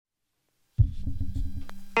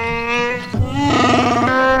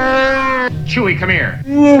Chewie, come here.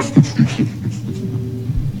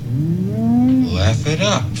 Laugh it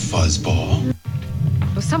up, fuzzball.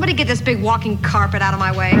 Will somebody get this big walking carpet out of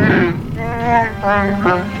my way?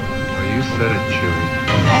 Well, you said it, Chewie.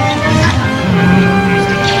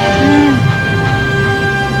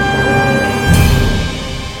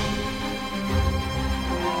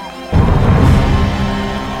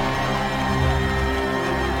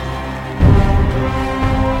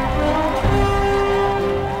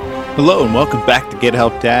 Hello and welcome back to Get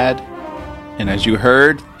Help Dad. And as you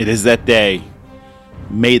heard, it is that day.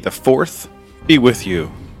 May the 4th be with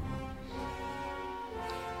you.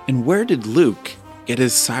 And where did Luke get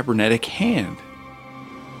his cybernetic hand?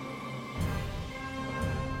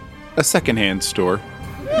 A secondhand store.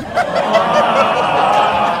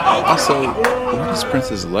 Also, where does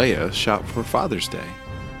Princess Leia shop for Father's Day?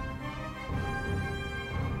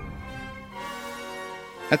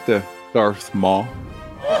 At the Darth Mall.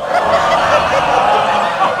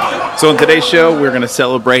 So in today's show, we're going to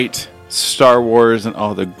celebrate Star Wars and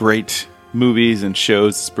all the great movies and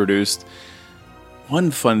shows it's produced. One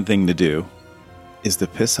fun thing to do is to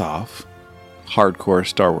piss off hardcore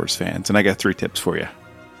Star Wars fans. And I got 3 tips for you.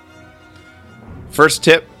 First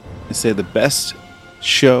tip is say the best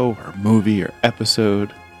show or movie or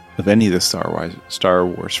episode of any of the Star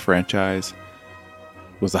Wars franchise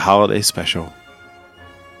was the holiday special.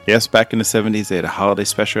 Yes, back in the 70s, they had a holiday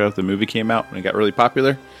special after the movie came out when it got really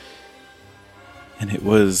popular. And it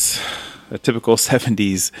was a typical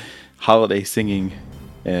 70s holiday singing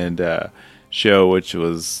and show, which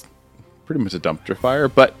was pretty much a dumpster fire.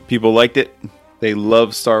 But people liked it. They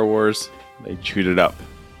loved Star Wars. They chewed it up.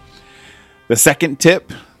 The second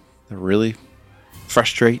tip to really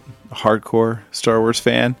frustrate a hardcore Star Wars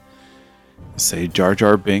fan is say Jar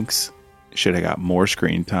Jar Binks should have got more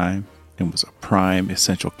screen time and was a prime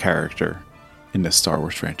essential character in the Star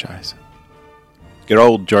Wars franchise. Good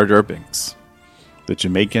old Jar Jar Binks. The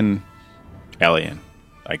Jamaican alien,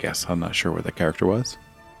 I guess. I'm not sure what that character was.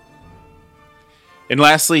 And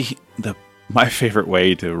lastly, my favorite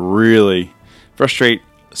way to really frustrate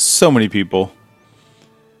so many people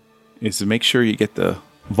is to make sure you get the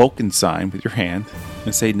Vulcan sign with your hand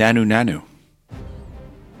and say Nanu Nanu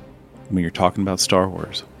when you're talking about Star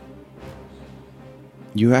Wars.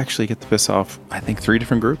 You actually get to piss off, I think, 3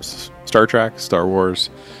 different groups. Star Trek, Star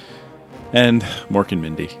Wars, and Mork and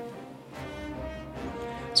Mindy.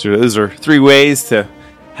 So those are 3 ways to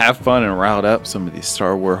have fun and rile up some of these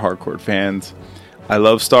Star Wars hardcore fans. I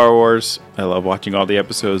love Star Wars. I love watching all the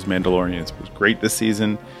episodes. Mandalorian was great this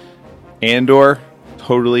season. Andor,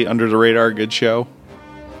 totally under the radar, good show.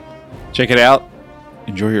 Check it out.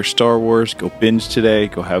 Enjoy your Star Wars. Go binge today.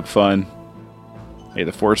 Go have fun. May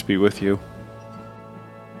the Force be with you.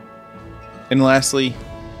 And lastly,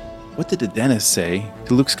 what did the dentist say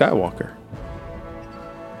to Luke Skywalker?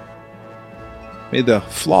 May the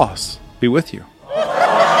floss be with you.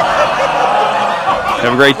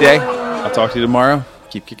 Have a great day. I'll talk to you tomorrow.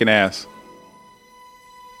 Keep kicking ass.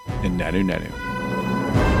 And Nanu Nanu.